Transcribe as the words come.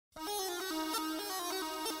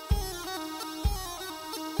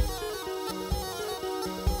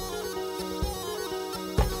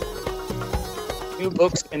New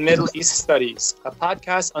Books in Middle East Studies, a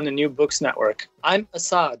podcast on the New Books Network. I'm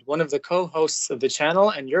Asad, one of the co-hosts of the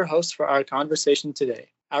channel and your host for our conversation today.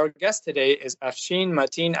 Our guest today is Afshin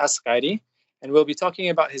Matin-Asgari, and we'll be talking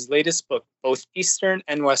about his latest book, Both Eastern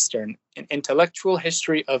and Western, An Intellectual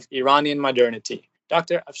History of Iranian Modernity.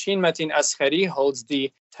 Dr. Afshin Matin-Asgari holds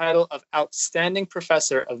the title of Outstanding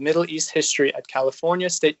Professor of Middle East History at California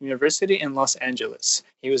State University in Los Angeles.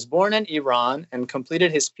 He was born in Iran and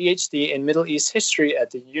completed his PhD in Middle East History at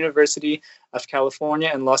the University of California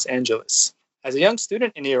in Los Angeles. As a young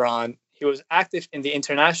student in Iran, he was active in the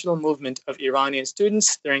international movement of Iranian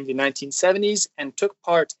students during the 1970s and took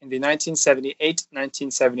part in the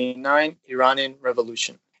 1978-1979 Iranian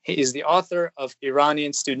Revolution. He is the author of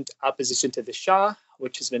Iranian Student Opposition to the Shah,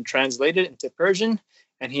 which has been translated into Persian,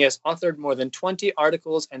 and he has authored more than 20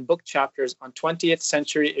 articles and book chapters on 20th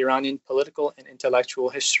century Iranian political and intellectual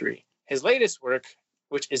history. His latest work,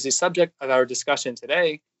 which is the subject of our discussion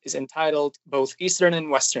today, is entitled Both Eastern and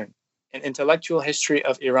Western, An Intellectual History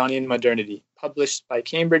of Iranian Modernity, published by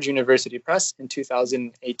Cambridge University Press in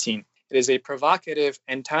 2018. It is a provocative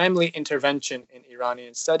and timely intervention in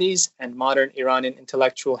Iranian studies and modern Iranian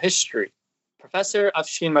intellectual history. Professor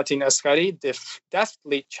Afshin Matin-Asgari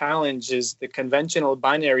deftly challenges the conventional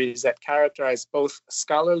binaries that characterize both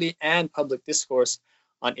scholarly and public discourse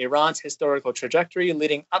on Iran's historical trajectory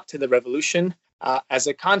leading up to the revolution as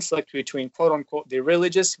a conflict between, quote-unquote, the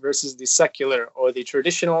religious versus the secular, or the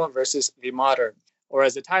traditional versus the modern, or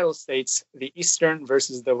as the title states, the Eastern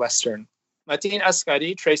versus the Western.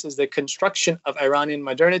 Matin-Asgari traces the construction of Iranian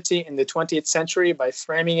modernity in the 20th century by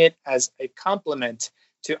framing it as a complement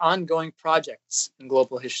to ongoing projects in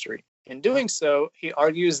global history. In doing so, he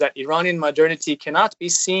argues that Iranian modernity cannot be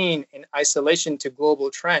seen in isolation to global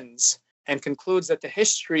trends, and concludes that the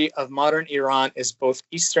history of modern Iran is both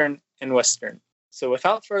Eastern and Western. So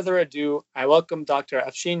without further ado, I welcome Dr.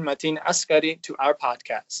 Afshin Matin-Asgari to our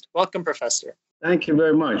podcast. Welcome, Professor. Thank you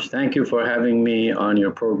very much. Thank you for having me on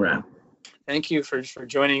your program. Thank you for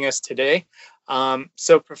joining us today.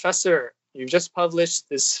 So, Professor, you've just published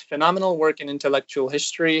this phenomenal work in intellectual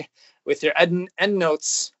history with your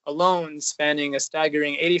endnotes alone spanning a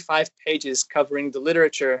staggering 85 pages covering the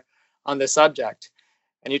literature on the subject.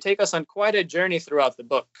 And you take us on quite a journey throughout the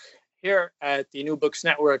book. Here at the New Books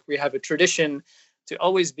Network, we have a tradition to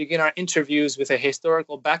always begin our interviews with a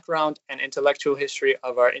historical background and intellectual history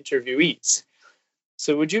of our interviewees.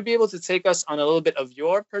 So would you be able to take us on a little bit of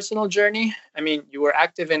your personal journey? I mean, you were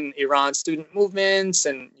active in Iran student movements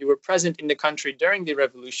and you were present in the country during the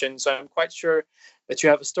revolution. So I'm quite sure that you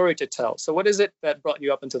have a story to tell. So what is it that brought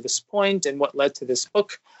you up until this point, and what led to this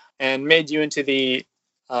book and made you into the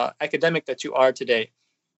academic that you are today?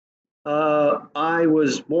 I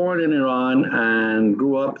was born in Iran and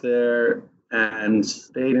grew up there and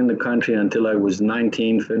stayed in the country until I was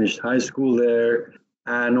 19, finished high school there.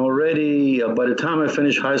 And already by the time I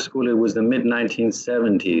finished high school, it was the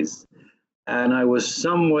mid-1970s. And I was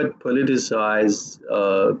somewhat politicized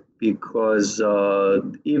because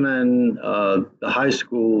even the high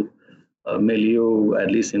school milieu, at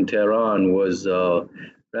least in Tehran, was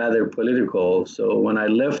rather political. So when I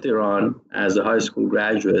left Iran as a high school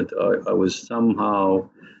graduate, I was somehow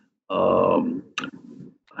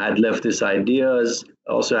had leftist ideas.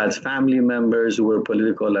 Also had family members who were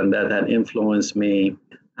political, and that had influenced me.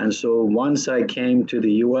 And so once I came to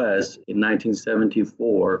the US in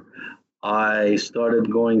 1974, I started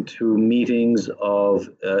going to meetings of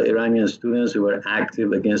Iranian students who were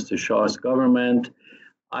active against the Shah's government.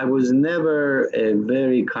 I was never a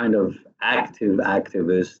very kind of active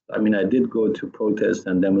activist. I mean, I did go to protests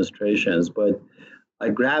and demonstrations, but I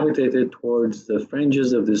gravitated towards the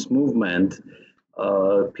fringes of this movement,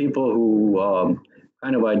 people who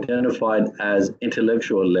kind of identified as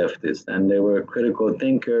intellectual leftists, and they were critical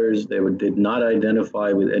thinkers. They did not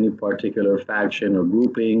identify with any particular faction or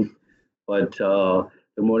grouping, but they're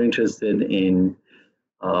more interested in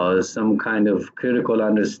some kind of critical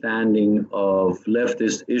understanding of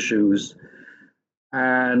leftist issues.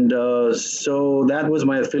 And so that was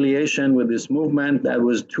my affiliation with this movement. That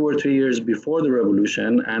was 2 or 3 years before the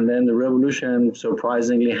revolution. And then the revolution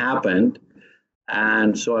surprisingly happened.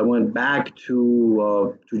 And so I went back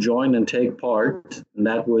to join and take part. And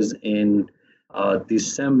that was in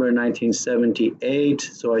December 1978.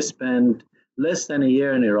 So I spent less than a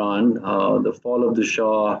year in Iran, the fall of the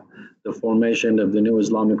Shah, the formation of the new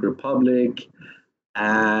Islamic Republic.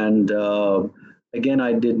 And again,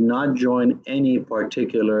 I did not join any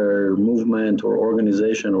particular movement or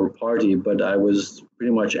organization or party, but I was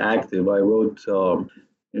pretty much active. I wrote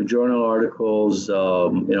journal articles,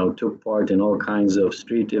 took part in all kinds of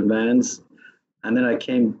street events. And then I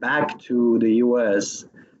came back to the US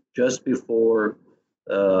just before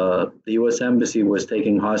the US Embassy was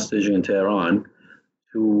taking hostage in Tehran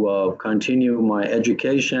to continue my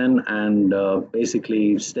education and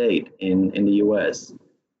basically stayed in the US.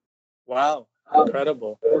 Wow,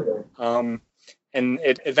 incredible. And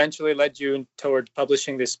it eventually led you toward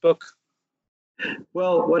publishing this book.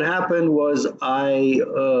 Well, what happened was I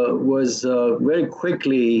was very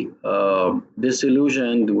quickly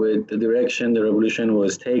disillusioned with the direction the revolution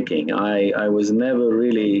was taking. I was never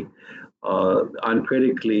really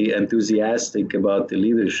uncritically enthusiastic about the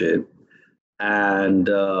leadership. And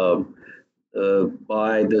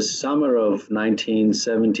by the summer of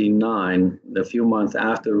 1979, a few months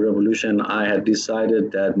after the revolution, I had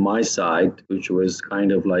decided that my side, which was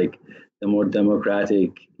kind of like the more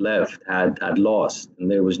democratic left, had lost,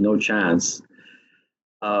 and there was no chance.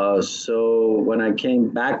 So when I came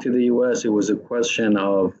back to the US, it was a question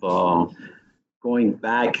of going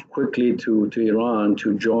back quickly to Iran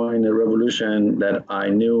to join a revolution that I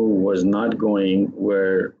knew was not going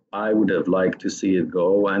where I would have liked to see it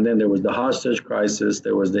go. And then there was the hostage crisis,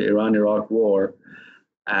 there was the Iran-Iraq war,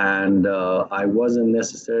 and I wasn't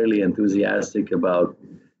necessarily enthusiastic about,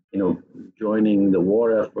 joining the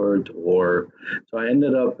war effort. Or so I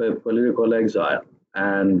ended up a political exile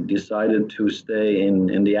and decided to stay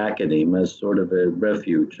in the academy as sort of a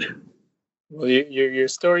refuge. Well, your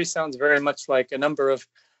story sounds very much like a number of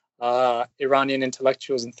Iranian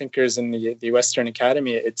intellectuals and thinkers in the Western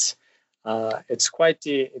Academy. It's quite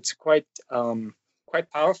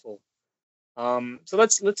powerful. So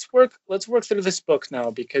let's work through this book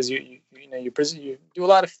now, because you do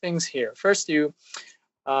a lot of things here. First,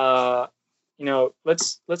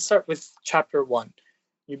 let's start with chapter 1.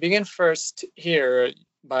 You begin first here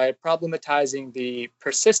by problematizing the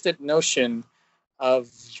persistent notion of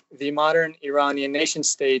the modern Iranian nation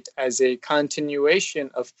state as a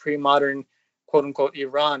continuation of pre-modern, quote unquote,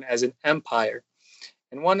 Iran as an empire.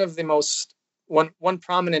 And one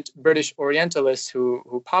prominent British Orientalist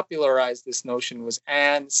who popularized this notion was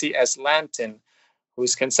Anne C.S. Lambton,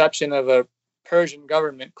 whose conception of a Persian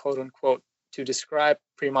government, quote unquote, to describe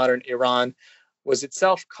pre-modern Iran was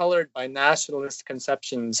itself colored by nationalist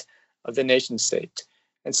conceptions of the nation state.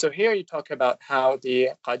 And so here you talk about how the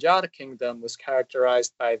Qajar kingdom was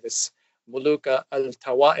characterized by this Muluka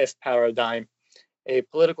al-Tawa'if paradigm, a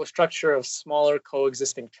political structure of smaller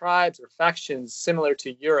coexisting tribes or factions similar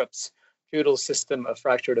to Europe's feudal system of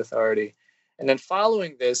fractured authority. And then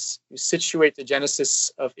following this, you situate the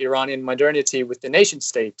genesis of Iranian modernity with the nation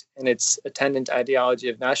state and its attendant ideology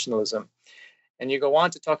of nationalism. And you go on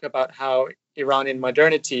to talk about how Iranian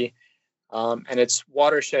modernity and its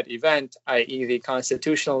watershed event, i.e. the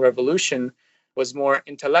constitutional revolution, was more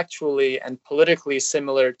intellectually and politically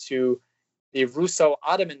similar to the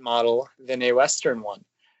Russo-Ottoman model than a Western one.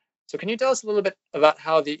 So can you tell us a little bit about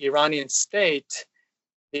how the Iranian state,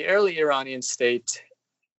 the early Iranian state,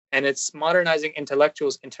 and its modernizing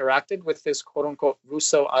intellectuals interacted with this quote-unquote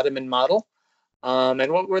Russo-Ottoman model?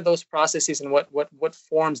 And what were those processes, and what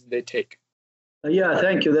forms did they take? Yeah,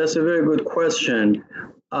 thank you. That's a very good question.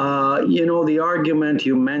 The argument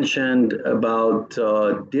you mentioned about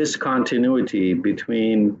discontinuity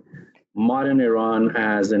between modern Iran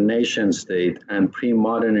as a nation state and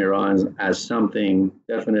pre-modern Iran as something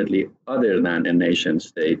definitely other than a nation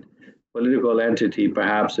state, political entity,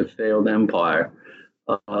 perhaps a failed empire.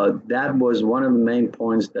 That was one of the main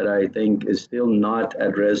points that I think is still not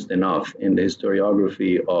addressed enough in the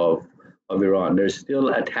historiography of Iran. There's still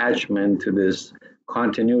attachment to this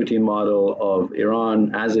continuity model of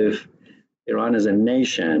Iran as if Iran as a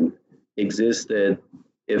nation existed,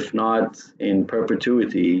 if not in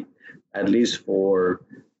perpetuity, at least for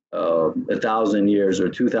 1,000 years or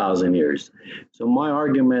 2,000 years. So my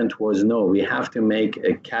argument was no, we have to make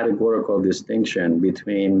a categorical distinction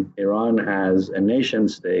between Iran as a nation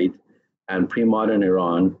state and pre-modern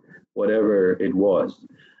Iran, whatever it was.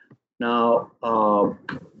 Now,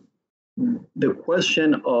 the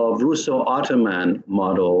question of Russo-Ottoman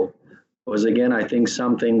model was, again, I think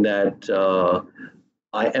something that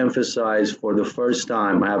I emphasized for the first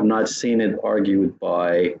time. I have not seen it argued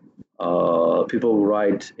by people who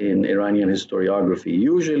write in Iranian historiography.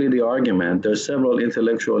 Usually the argument, there's several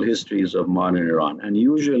intellectual histories of modern Iran, and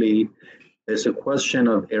usually it's a question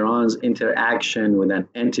of Iran's interaction with an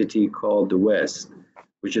entity called the West,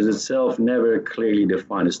 which is itself never clearly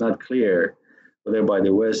defined. It's not clear whether by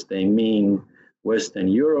the West they mean Western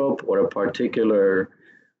Europe or a particular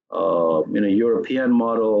European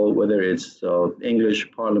model, whether it's English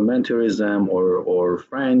parliamentarism or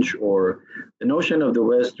French, or the notion of the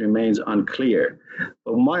West remains unclear.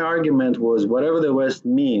 But my argument was whatever the West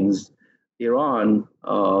means, Iran,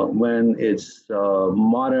 when its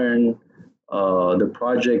modern, the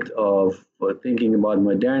project of thinking about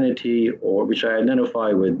modernity, or which I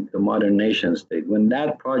identify with the modern nation state, when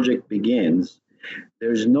that project begins,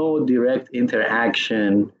 there's no direct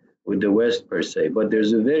interaction with the West per se, but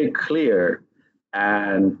there's a very clear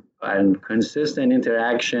and consistent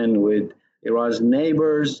interaction with Iran's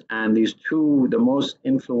neighbors, and these two, the most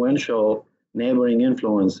influential neighboring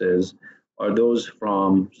influences are those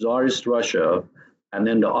from Tsarist Russia and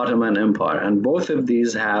then the Ottoman Empire. And both of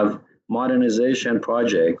these have modernization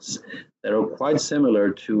projects that are quite similar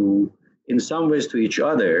to, in some ways, to each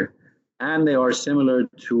other, and they are similar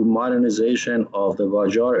to modernization of the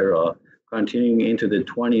Qajar era continuing into the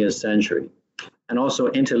 20th century. And also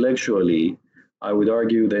intellectually, I would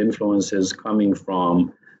argue the influences coming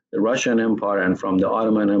from the Russian Empire and from the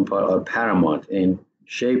Ottoman Empire are paramount in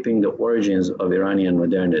shaping the origins of Iranian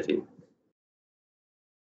modernity.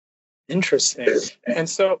 Interesting. And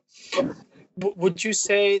so, would you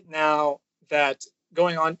say now that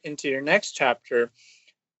going on into your next chapter,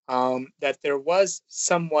 that there was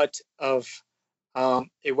somewhat of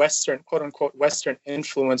a Western, quote unquote, Western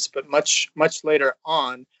influence, but much later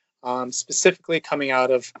on, specifically coming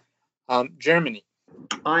out of Germany?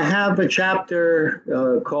 I have a chapter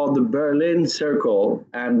called the Berlin Circle,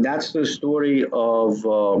 and that's the story of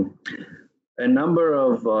a number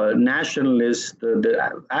of nationalists,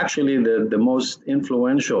 actually the most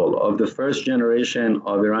influential of the first generation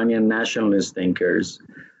of Iranian nationalist thinkers,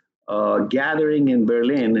 gathering in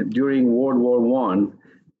Berlin during World War I,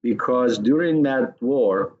 because during that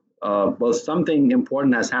war, well, something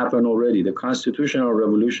important has happened already. The constitutional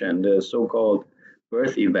revolution, the so-called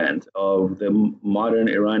birth event of the modern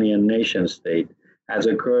Iranian nation state, has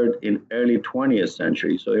occurred in early 20th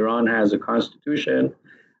century. So Iran has a constitution,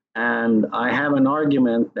 and I have an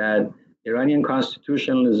argument that Iranian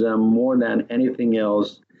constitutionalism, more than anything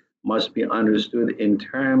else, must be understood in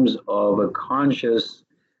terms of a conscious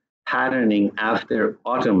patterning after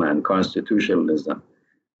Ottoman constitutionalism,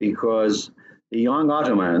 because the young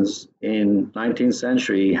Ottomans in 19th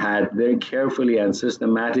century had very carefully and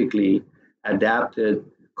systematically adapted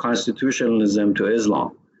constitutionalism to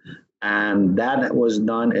Islam. And that was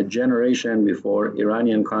done a generation before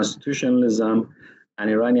Iranian constitutionalism, and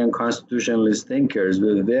Iranian constitutionalist thinkers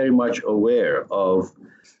were very much aware of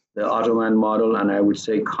the Ottoman model, and I would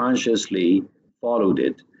say consciously followed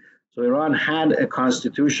it. So Iran had a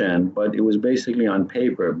constitution, but it was basically on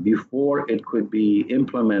paper before it could be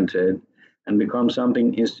implemented and become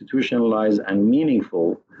something institutionalized and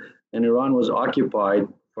meaningful. And Iran was occupied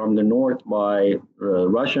from the north by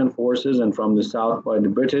Russian forces and from the south by the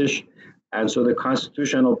British. And so the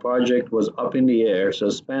constitutional project was up in the air,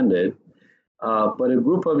 suspended. But a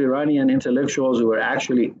group of Iranian intellectuals who were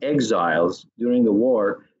actually exiles during the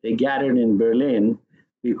war, they gathered in Berlin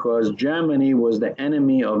because Germany was the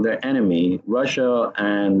enemy of their enemy. Russia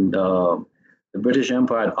and the British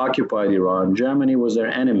Empire had occupied Iran. Germany was their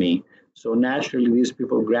enemy. So naturally, these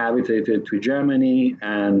people gravitated to Germany,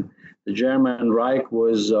 and the German Reich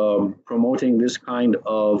was promoting this kind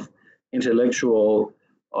of intellectual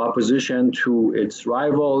opposition to its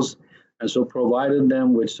rivals, and so provided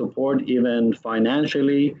them with support even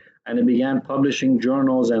financially, and it began publishing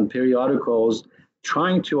journals and periodicals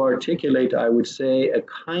trying to articulate, I would say, a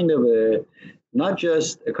kind of a, not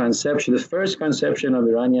just a conception, the first conception of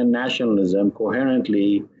Iranian nationalism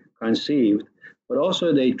coherently conceived, but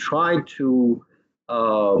also they tried to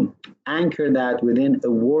anchor that within a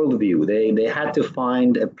worldview. They had to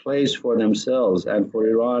find a place for themselves and for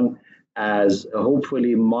Iran as a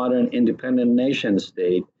hopefully modern independent nation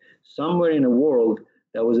state, somewhere in a world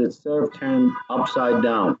that was itself turned upside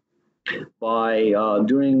down. By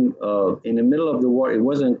in the middle of the war, it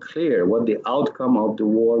wasn't clear what the outcome of the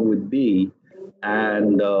war would be,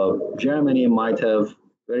 and Germany might have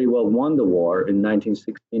very well won the war in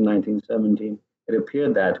 1916, 1917. It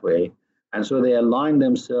appeared that way, and so they aligned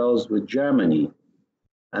themselves with Germany,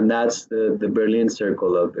 and that's the Berlin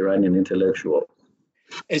Circle of Iranian intellectuals.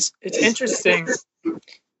 It's interesting,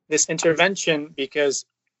 this intervention, because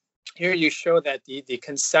here you show that the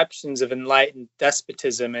conceptions of enlightened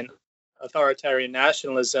despotism and authoritarian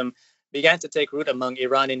nationalism began to take root among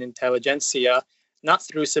Iranian intelligentsia, not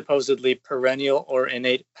through supposedly perennial or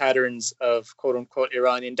innate patterns of quote-unquote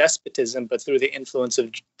Iranian despotism, but through the influence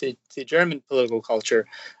of the German political culture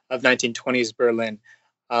of 1920s Berlin.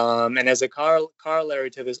 And as a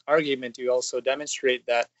corollary to this argument, you also demonstrate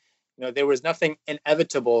that there was nothing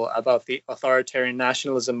inevitable about the authoritarian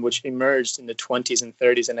nationalism which emerged in the 20s and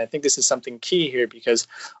 30s. And I think this is something key here, because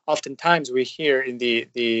oftentimes we hear in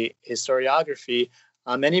the historiography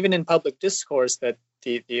and even in public discourse that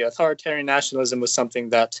the authoritarian nationalism was something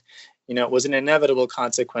that, was an inevitable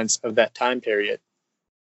consequence of that time period.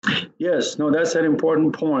 Yes, no, that's an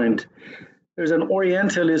important point. There's an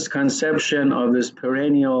Orientalist conception of this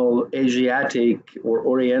perennial Asiatic or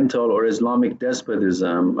Oriental or Islamic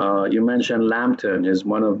despotism. You mentioned Lambton is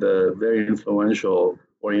one of the very influential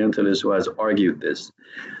Orientalists who has argued this.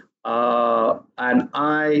 And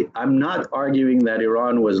I'm not arguing that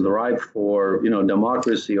Iran was ripe for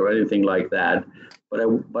democracy or anything like that,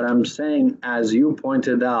 but I'm saying, as you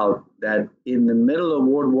pointed out, that in the middle of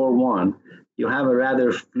World War I, you have a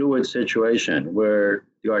rather fluid situation where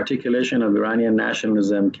the articulation of Iranian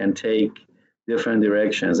nationalism can take different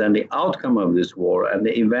directions, and the outcome of this war and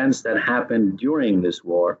the events that happened during this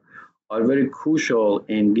war are very crucial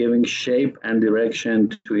in giving shape and direction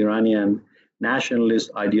to Iranian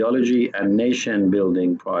nationalist ideology and nation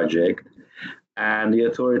building project. And the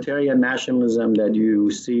authoritarian nationalism that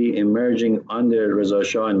you see emerging under Reza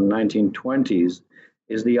Shah in the 1920s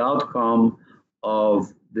is the outcome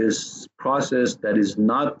of this process that is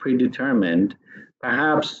not predetermined.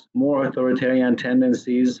 Perhaps more authoritarian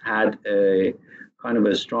tendencies had a kind of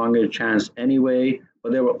a stronger chance anyway,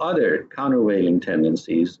 but there were other countervailing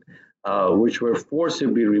tendencies which were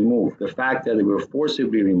forcibly removed. The fact that they were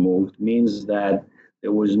forcibly removed means that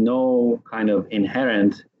there was no kind of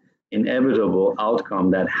inherent, inevitable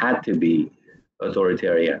outcome that had to be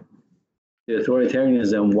authoritarian. The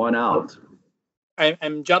authoritarianism won out.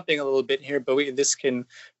 I'm jumping a little bit here, but this can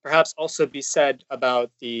perhaps also be said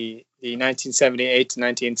about the 1978 to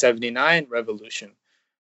 1979 revolution.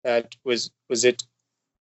 That was it.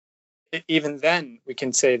 Even then, we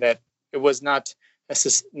can say that it was not a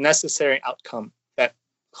necessary outcome that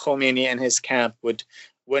Khomeini and his camp would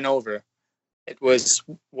win over. It was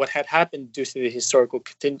what had happened due to the historical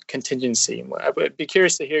contingency. I would be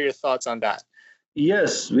curious to hear your thoughts on that.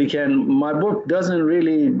 Yes, we can. My book doesn't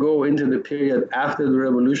really go into the period after the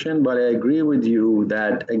revolution, but I agree with you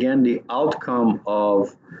that, again, the outcome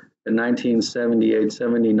of the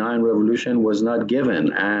 1978-79 revolution was not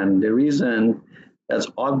given. And the reason that's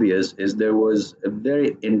obvious is there was a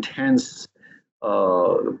very intense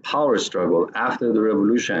power struggle after the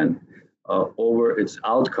revolution over its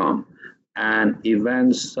outcome. And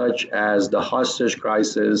events such as the hostage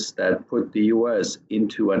crisis that put the US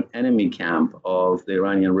into an enemy camp of the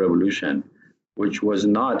Iranian Revolution, which was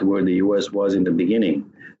not where the US was in the beginning.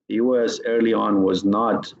 The US early on was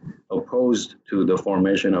not opposed to the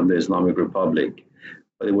formation of the Islamic Republic,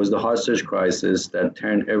 but it was the hostage crisis that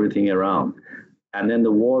turned everything around. And then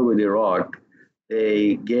the war with Iraq,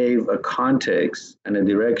 they gave a context and a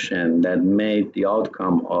direction that made the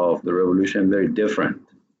outcome of the revolution very different.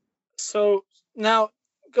 So now,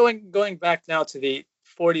 going back now to the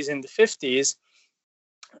 40s and the 50s,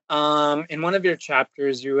 in one of your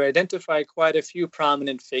chapters, you identify quite a few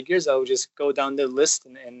prominent figures. I'll just go down the list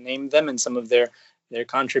and name them and some of their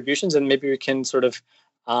contributions, and maybe we can sort of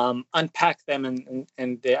unpack them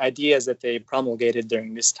and the ideas that they promulgated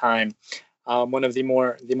during this time. One of the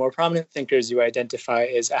more prominent thinkers you identify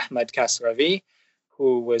is Ahmad Kasravi,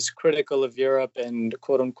 who was critical of Europe and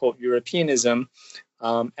quote-unquote Europeanism,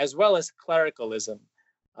 as well as clericalism,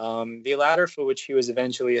 the latter for which he was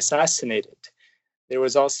eventually assassinated. There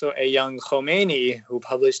was also a young Khomeini who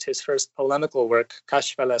published his first polemical work,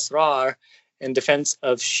 Kashf al-Asrar, in defense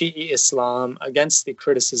of Shi'i Islam against the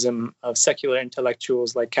criticism of secular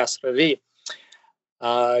intellectuals like Kasravi.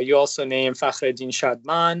 You also name Fakhreddin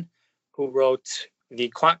Shadman, who wrote The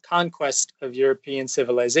Conquest of European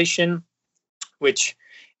Civilization, which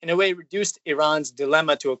in a way reduced Iran's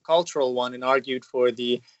dilemma to a cultural one and argued for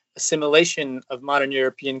the assimilation of modern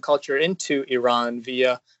European culture into Iran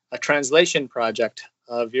via a translation project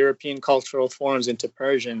of European cultural forms into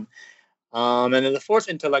Persian. And then the fourth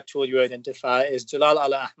intellectual you identify is Jalal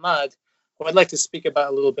al-Ahmad, who I'd like to speak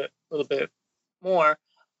about a little bit more,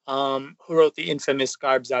 who wrote the infamous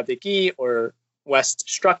Garbzadegi, or West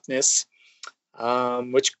Struckness,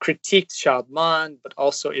 which critiqued Shadman, but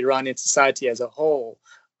also Iranian society as a whole,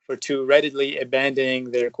 for too readily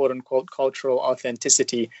abandoning their quote-unquote cultural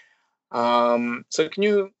authenticity. So can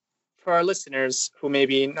you, for our listeners who may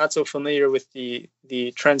be not so familiar with the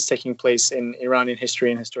trends taking place in Iranian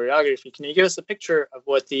history and historiography, can you give us a picture of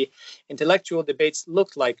what the intellectual debates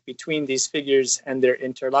looked like between these figures and their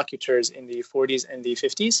interlocutors in the 40s and the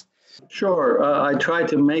 50s? Sure. I tried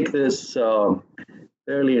to make this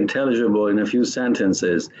fairly intelligible in a few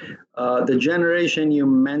sentences. The generation you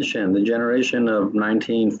mentioned, the generation of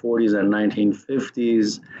 1940s and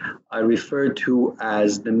 1950s, I refer to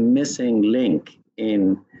as the missing link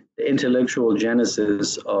in the intellectual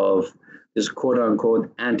genesis of this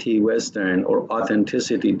quote-unquote anti-Western or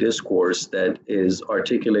authenticity discourse that is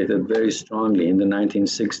articulated very strongly in the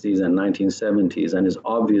 1960s and 1970s and is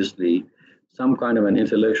obviously some kind of an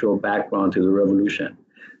intellectual background to the revolution.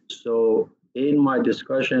 So in my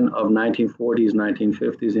discussion of 1940s,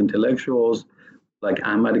 1950s intellectuals like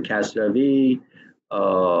Ahmad Kasravi,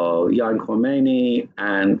 Jan Khomeini,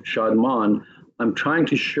 and Shadman, I'm trying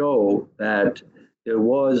to show that there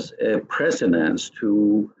was a precedence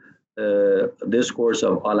to the discourse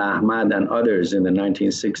of Al-Ahmad and others in the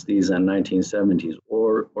 1960s and 1970s,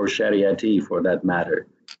 or Shariati for that matter.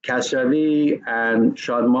 Kasravi and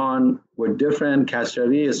Shadman were different.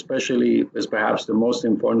 Kasravi especially is perhaps the most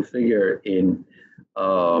important figure in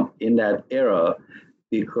that era,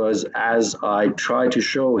 because as I try to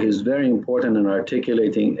show, he's very important in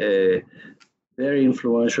articulating a very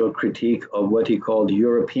influential critique of what he called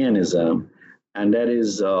Europeanism, and that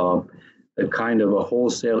is a kind of a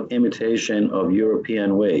wholesale imitation of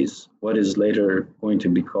European ways, what is later going to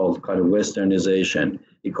be called kind of Westernization.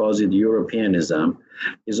 He calls it Europeanism.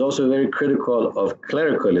 He's also very critical of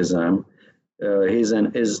clericalism. He's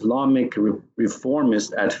an Islamic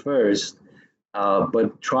reformist at first,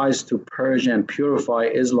 but tries to purge and purify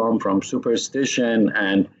Islam from superstition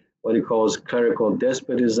and what he calls clerical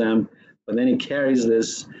despotism. But then he carries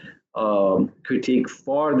this critique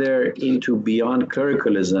farther into beyond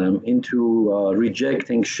clericalism, into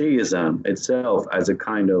rejecting Shiism itself as a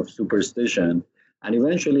kind of superstition. And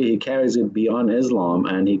eventually he carries it beyond Islam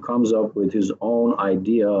and he comes up with his own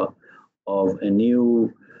idea of a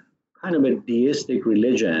new kind of a deistic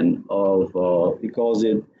religion of, he calls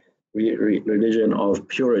it religion of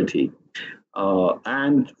purity.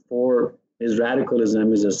 And for his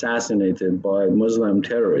radicalism is assassinated by Muslim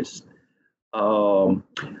terrorists. Now,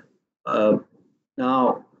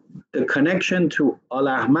 the connection to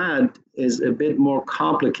Al-Ahmad is a bit more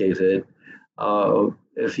complicated.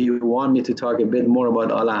 If you want me to talk a bit more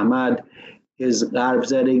about Al-Ahmad, his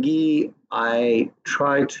Garbzadegi, I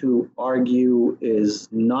try to argue, is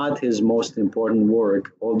not his most important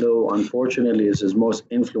work, although unfortunately is his most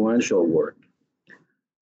influential work.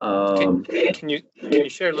 Can you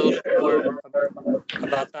share a little bit more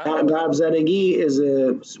about that? Garbzadegi is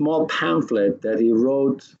a small pamphlet that he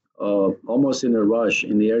wrote almost in a rush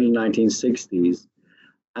in the early 1960s.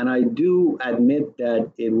 And I do admit that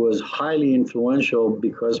it was highly influential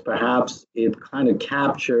because perhaps it kind of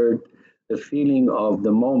captured the feeling of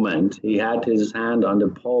the moment. He had his hand on the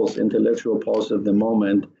pulse, intellectual pulse of the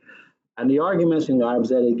moment. And the arguments in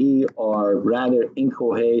Garbzadegi are rather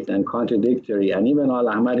incoherent and contradictory. And even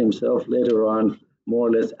Al-Ahmad himself later on more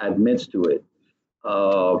or less admits to it.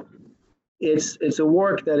 It's a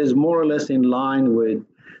work that is more or less in line with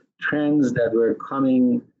trends that were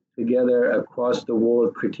coming together across the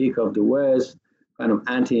world, critique of the West, kind of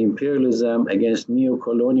anti-imperialism against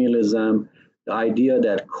neo-colonialism, the idea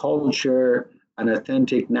that culture, an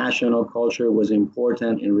authentic national culture was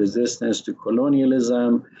important in resistance to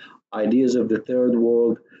colonialism, ideas of the third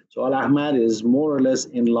world. So Al-Ahmad is more or less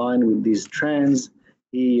in line with these trends.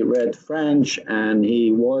 He read French and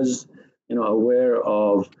he was, aware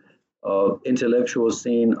of intellectual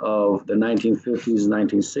scene of the 1950s,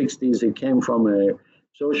 1960s. He came from a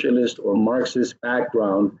socialist or Marxist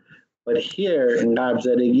background. But here in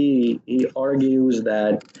Garbzadegi, he argues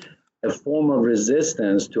that a form of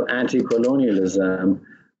resistance to anti-colonialism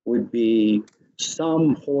would be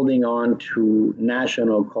some holding on to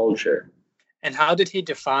national culture. And how did he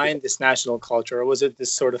define this national culture, or was it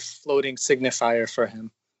this sort of floating signifier for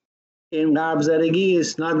him? In Garbzadegi,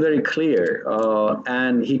 it's not very clear.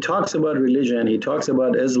 And he talks about religion, he talks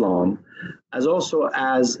about Islam, as also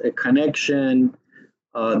as a connection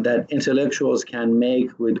that intellectuals can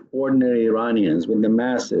make with ordinary Iranians, with the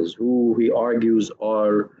masses, who he argues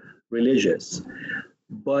are religious.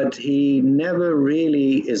 But he never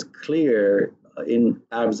really is clear, in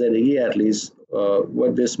Garbzadegi at least,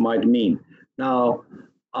 what this might mean. Now,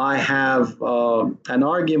 I have an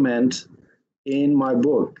argument in my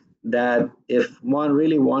book that if one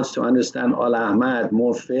really wants to understand Al-Ahmad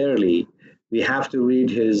more fairly, we have to read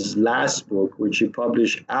his last book, which he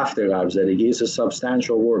published after Garbzadegi. It's a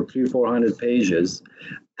substantial work, 300-400 pages.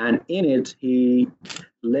 And in it, he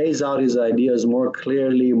lays out his ideas more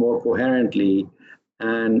clearly, more coherently,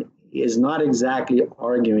 and is not exactly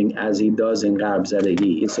arguing as he does in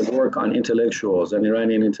Garbzadegi. It's a work on intellectuals and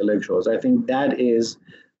Iranian intellectuals. I think that is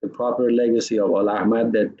the proper legacy of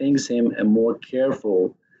Al-Ahmad that thinks him a more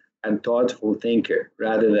careful and thoughtful thinker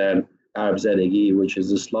rather than Garbzadegi, which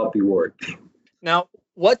is a sloppy work. Now,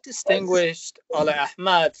 What distinguished Ala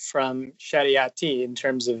Ahmad from Shariati in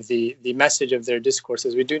terms of the message of their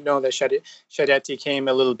discourses? We do know that Shariati came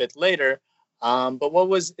a little bit later, but what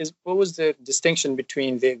was the distinction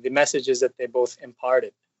between the messages that they both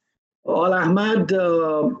imparted? Al Ahmad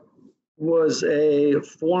was a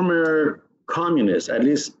former communist, at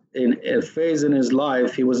least in a phase in his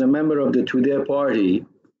life. He was a member of the Tudeh party.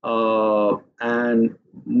 And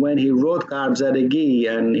when he wrote Garb Zadegi,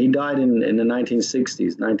 and he died in the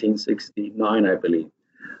 1960s, 1969, I believe.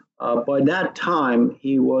 By that time,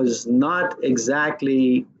 he was not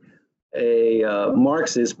exactly a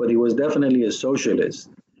Marxist, but he was definitely a socialist.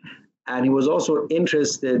 And he was also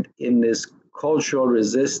interested in this cultural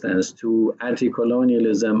resistance to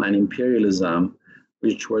anti-colonialism and imperialism,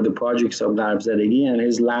 which were the projects of Garb Zadegi and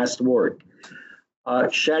his last work.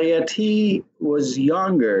 Shariati was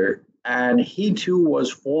younger, and he too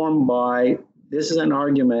was formed by. This is an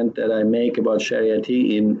argument that I make about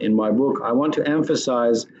Shariati in my book. I want to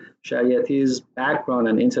emphasize Shariati's background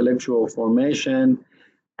and intellectual formation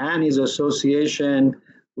and his association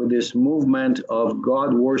with this movement of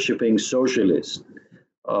God worshipping socialists,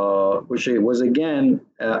 which was again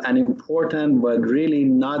an important but really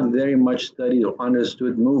not very much studied or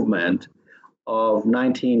understood movement of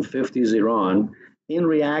 1950s Iran, in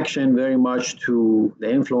reaction very much to the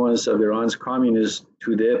influence of Iran's communist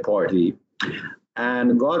Tudeh party.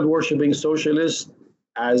 And God worshipping socialists,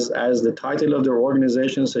 as the title of their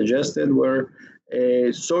organization suggested, were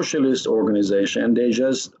a socialist organization. They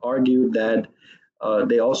just argued that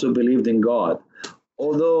they also believed in God.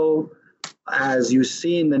 Although, as you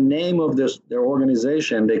see in the name of their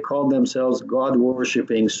organization, they called themselves God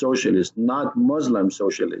worshipping socialists, not Muslim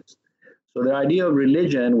socialists. So the idea of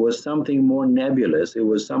religion was something more nebulous. It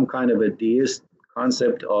was some kind of a deist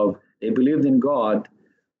concept of they believed in God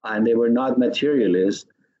and they were not materialists,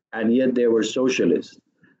 and yet they were socialists.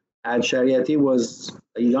 And Shariati was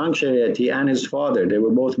a young Shariati and his father. They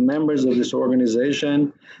were both members of this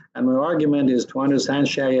organization. And my argument is to understand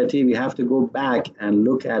Shariati, we have to go back and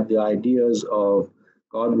look at the ideas of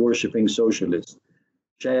God worshipping socialists.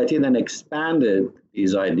 Shariati then expanded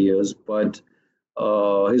these ideas, but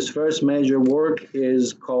his first major work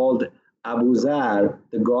is called Abu Zar,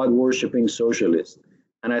 the God worshipping socialist.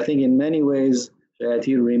 And I think in many ways,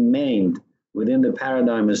 Shariati remained within the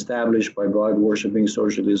paradigm established by God worshipping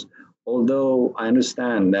socialists, although I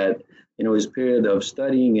understand that his period of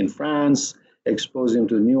studying in France exposed him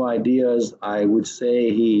to new ideas. I would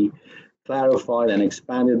say he clarified and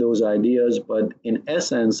expanded those ideas, but in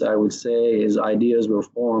essence, I would say his ideas were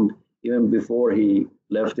formed even before he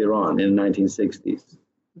left Iran in the 1960s.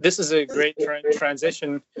 This is a great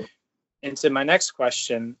transition into my next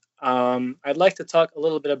question. I'd like to talk a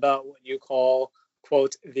little bit about what you call,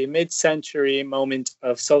 quote, the mid-century moment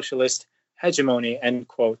of socialist hegemony, end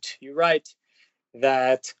quote. You write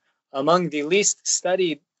that among the least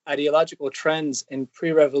studied ideological trends in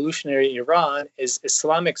pre-revolutionary Iran is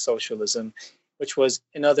Islamic socialism, which was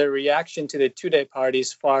another reaction to the Tudeh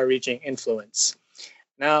party's far-reaching influence.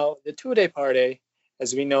 Now, the Tudeh party,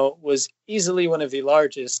 as we know, was easily one of the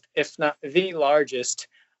largest, if not the largest,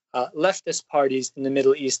 leftist parties in the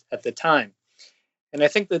Middle East at the time. And I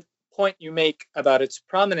think the point you make about its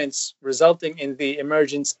prominence resulting in the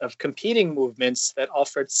emergence of competing movements that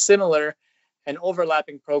offered similar and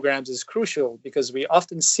overlapping programs is crucial, because we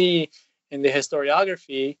often see in the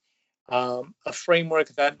historiography a framework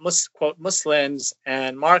that quote Muslims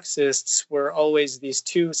and Marxists were always these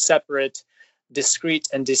two separate, discrete,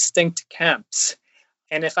 and distinct camps.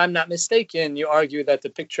 And if I'm not mistaken, you argue that the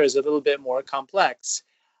picture is a little bit more complex.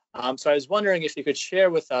 So I was wondering if you could share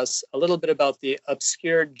with us a little bit about the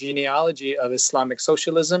obscure genealogy of Islamic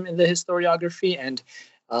socialism in the historiography, and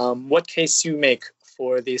what case you make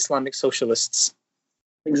for the Islamic socialists.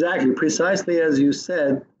 Exactly. Precisely as you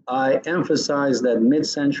said, I emphasize that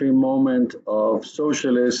mid-century moment of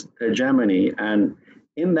socialist hegemony, and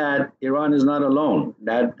in that, Iran is not alone.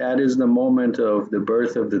 That is the moment of the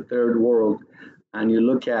birth of the third world. And you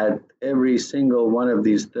look at every single one of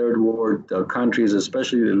these third world countries,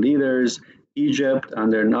 especially the leaders. Egypt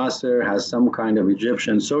under Nasser has some kind of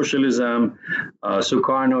Egyptian socialism.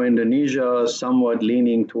 Sukarno, Indonesia, somewhat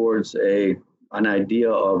leaning towards an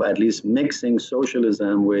idea of at least mixing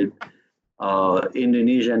socialism with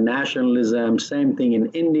Indonesian nationalism. Same thing in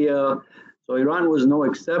India. So Iran was no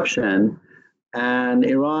exception. And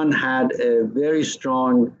Iran had a very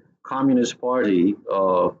strong communist party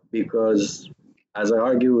because, as I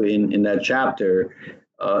argue in that chapter,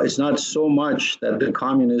 it's not so much that the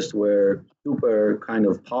communists were super kind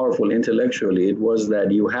of powerful intellectually. It was that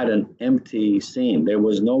you had an empty scene. There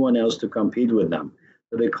was no one else to compete with them.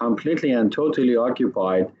 So they completely and totally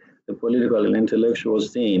occupied the political and intellectual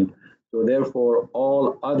scene. So therefore,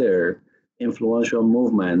 all other influential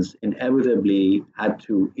movements inevitably had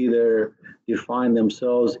to either define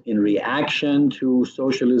themselves in reaction to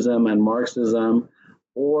socialism and Marxism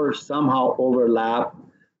or somehow overlap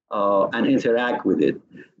and interact with it.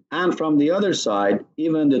 And from the other side,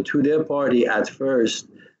 even the Tudeh party at first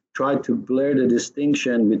tried to blur the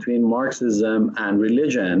distinction between Marxism and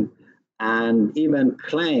religion and even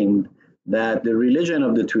claimed that the religion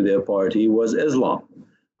of the Tudeh party was Islam.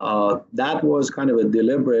 That was kind of a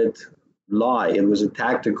deliberate lie. It was a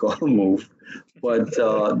tactical move, but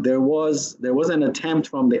there was an attempt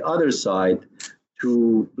from the other side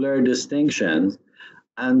to blur distinctions,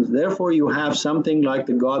 and therefore you have something like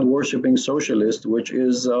the God worshipping socialist, which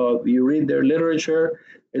is you read their literature,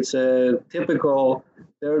 it's a typical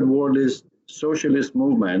third worldist socialist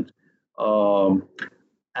movement. Um,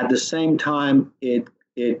 at the same time, it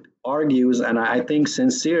argues, and I think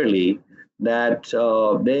sincerely, that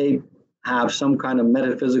they have some kind of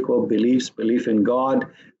metaphysical belief in God.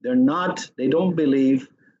 They don't believe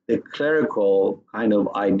the clerical kind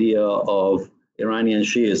of idea of Iranian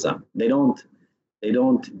Shiism. They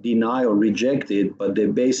don't deny or reject it, but they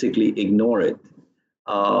basically ignore it.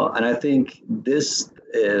 And I think this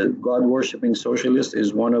God worshipping socialist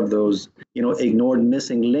is one of those, ignored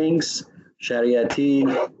missing links. Shariati,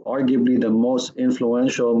 arguably the most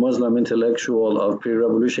influential Muslim intellectual of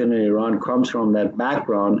pre-revolutionary Iran, comes from that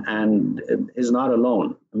background and is not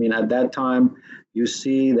alone. I mean, at that time, you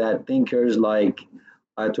see that thinkers like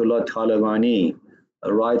Ayatollah Talabani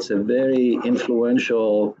writes a very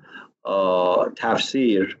influential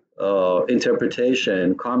tafsir,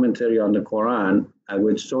 interpretation, commentary on the Quran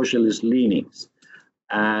with socialist leanings.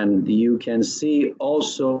 And you can see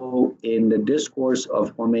also in the discourse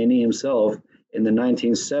of Khomeini himself in the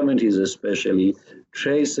 1970s, especially,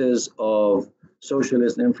 traces of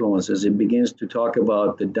socialist influences. It begins to talk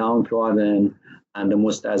about the downtrodden and the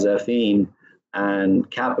mustazafin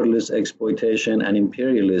and capitalist exploitation and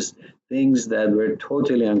imperialist, things that were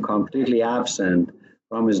totally and completely absent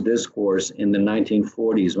from his discourse in the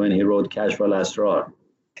 1940s when he wrote Kashf al-Asrar.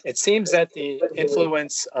 It seems that the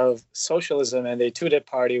influence of socialism and the Tudeh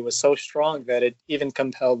party was so strong that it even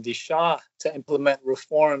compelled the Shah to implement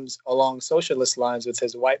reforms along socialist lines with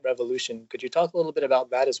his white revolution. Could you talk a little bit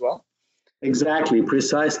about that as well? Exactly,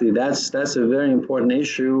 precisely. That's a very important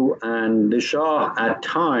issue, and the Shah at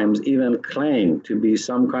times even claimed to be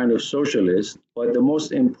some kind of socialist. But the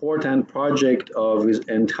most important project of his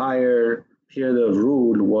entire period of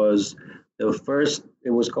rule was the first. It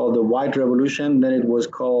was called the White Revolution. Then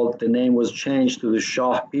the name was changed to the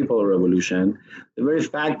Shah People Revolution. The very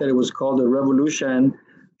fact that it was called a revolution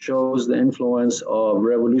shows the influence of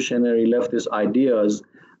revolutionary leftist ideas.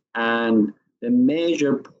 And the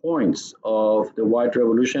major points of the White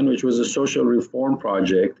Revolution, which was a social reform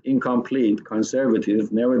project, incomplete,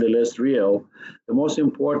 conservative, nevertheless real, the most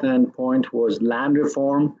important point was land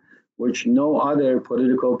reform, which no other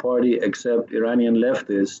political party except Iranian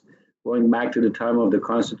leftists, going back to the time of the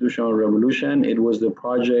Constitutional Revolution, it was the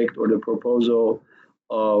project or the proposal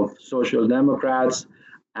of social democrats.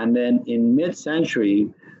 And then in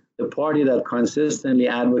mid-century, the party that consistently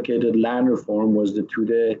advocated land reform was the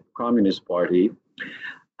Tudeh Communist Party.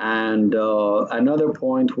 And another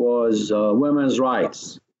point was women's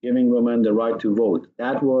rights, giving women the right to vote.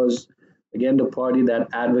 That was, again, the party that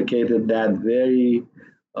advocated that very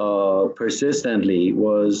persistently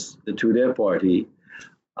was the Tudeh Party.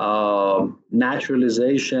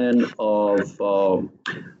 Nationalization, of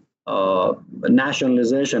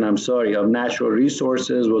natural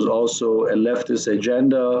resources was also a leftist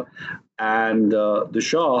agenda, and the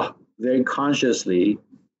Shah very consciously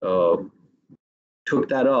took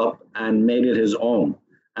that up and made it his own,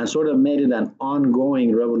 and sort of made it an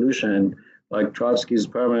ongoing revolution, like Trotsky's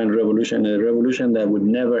permanent revolution, a revolution that would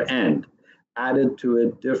never end. Added to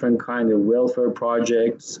it different kind of welfare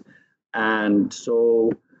projects, and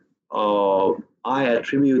so I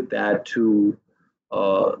attribute that to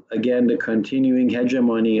again, the continuing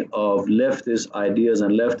hegemony of leftist ideas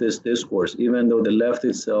and leftist discourse. Even though the left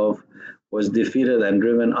itself was defeated and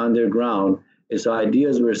driven underground, its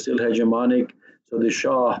ideas were still hegemonic. So the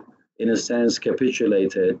Shah, in a sense,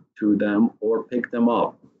 capitulated to them or picked them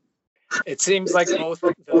up. It seems like both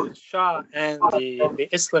the Shah and the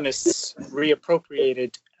Islamists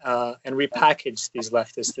reappropriated and repackaged these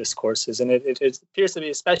leftist discourses, and it appears to be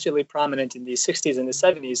especially prominent in the 60s and the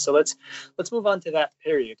 70s. So let's move on to that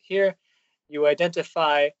period. Here, you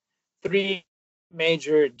identify three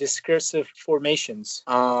major discursive formations,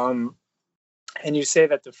 and you say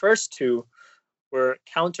that the first two were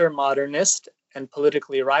counter-modernist and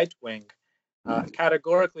politically right-wing,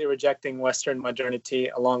 categorically rejecting Western modernity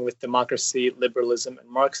along with democracy, liberalism, and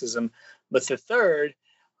Marxism. But the third,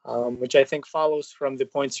 which I think follows from the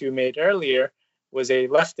points you made earlier, was a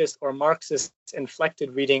leftist or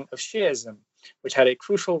Marxist-inflected reading of Shi'ism, which had a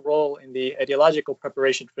crucial role in the ideological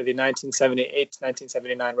preparation for the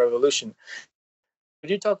 1978-1979 revolution. Could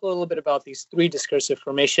you talk a little bit about these three discursive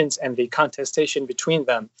formations and the contestation between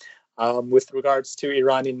them with regards to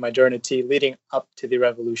Iranian modernity leading up to the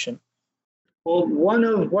revolution? Well, one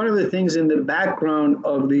of the things in the background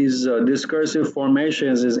of these discursive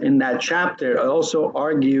formations is in that chapter, I also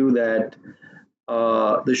argue that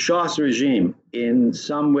the Shah's regime, in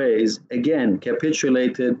some ways, again,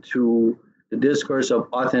 capitulated to the discourse of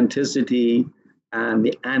authenticity and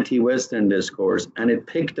the anti-Western discourse, and it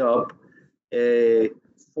picked up a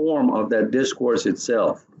form of that discourse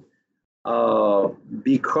itself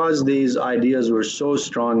because these ideas were so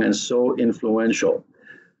strong and so influential.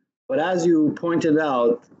 But as you pointed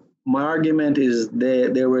out, my argument is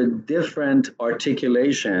there were different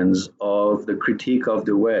articulations of the critique of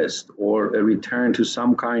the West or a return to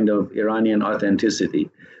some kind of Iranian authenticity.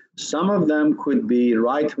 Some of them could be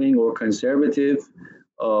right-wing or conservative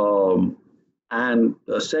and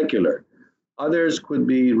secular. Others could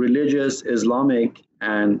be religious, Islamic,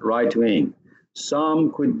 and right-wing.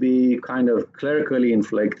 Some could be kind of clerically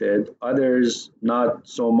inflected, others not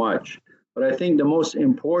so much. But I think the most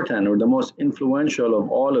important or the most influential of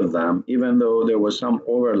all of them, even though there was some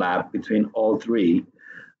overlap between all three,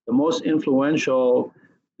 the most influential,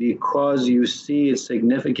 because you see its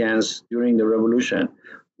significance during the revolution,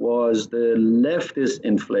 was the leftist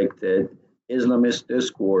inflected Islamist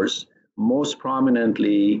discourse, most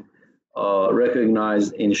prominently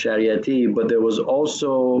recognized in Shariati, but there was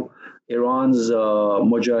also Iran's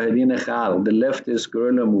Mujahideen Khalq, the leftist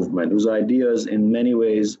guerrilla movement, whose ideas in many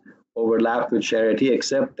ways overlapped with Shariati,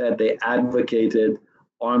 except that they advocated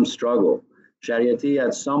armed struggle. Shariati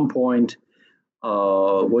at some point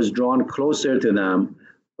was drawn closer to them,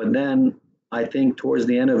 but then I think towards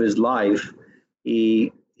the end of his life,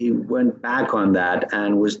 he went back on that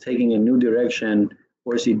and was taking a new direction. Of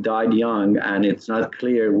course, he died young, and it's not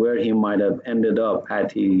clear where he might have ended up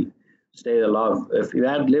had he stayed alive. If he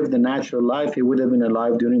had lived a natural life, he would have been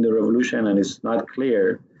alive during the revolution, and it's not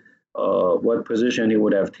clear what position he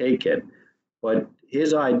would have taken. But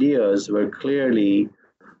his ideas were clearly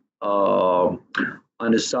on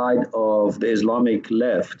the side of the Islamic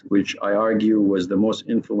left, which I argue was the most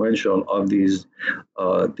influential of these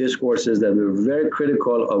discourses that were very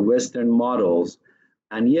critical of Western models.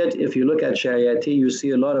 And yet, if you look at Shariati, you see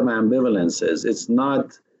a lot of ambivalences. It's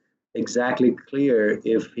not exactly clear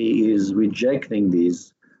if he is rejecting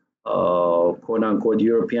these quote-unquote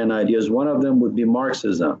European ideas. One of them would be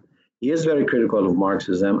Marxism. He is very critical of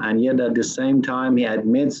Marxism, and yet at the same time, he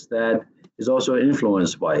admits that he's also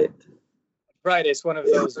influenced by it. Right, it's one of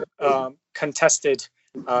those contested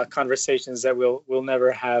conversations that we'll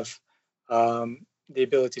never have the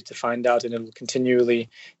ability to find out, and it will continually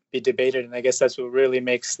be debated. And I guess that's what really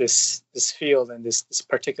makes this field and this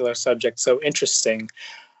particular subject so interesting.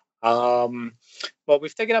 Well,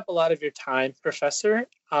 we've taken up a lot of your time, Professor.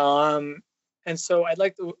 And so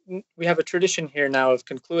we have a tradition here now of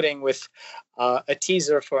concluding with a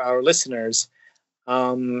teaser for our listeners.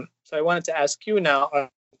 So I wanted to ask you now, are there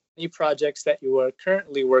any projects that you are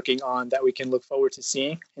currently working on that we can look forward to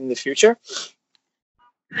seeing in the future?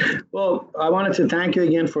 Well, I wanted to thank you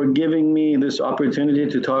again for giving me this opportunity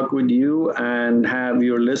to talk with you and have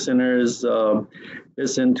your listeners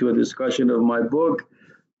listen to a discussion of my book.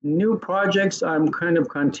 New projects, I'm kind of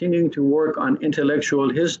continuing to work on intellectual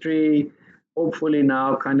history, hopefully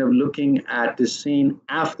now kind of looking at the scene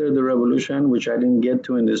after the revolution, which I didn't get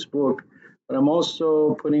to in this book. But I'm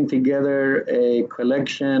also putting together a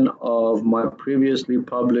collection of my previously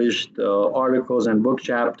published articles and book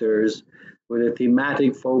chapters with a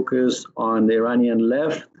thematic focus on the Iranian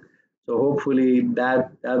left. So hopefully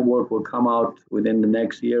that work will come out within the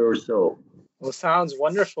next year or so. Well, sounds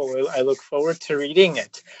wonderful. I look forward to reading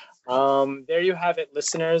it. There you have it,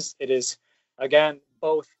 listeners. It is, again,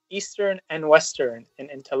 both Eastern and Western, an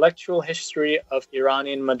intellectual history of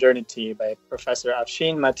Iranian modernity by Professor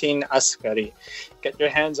Afshin Matin-Asgari. Get your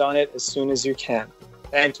hands on it as soon as you can.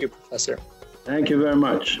 Thank you, Professor. Thank you very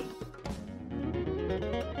much.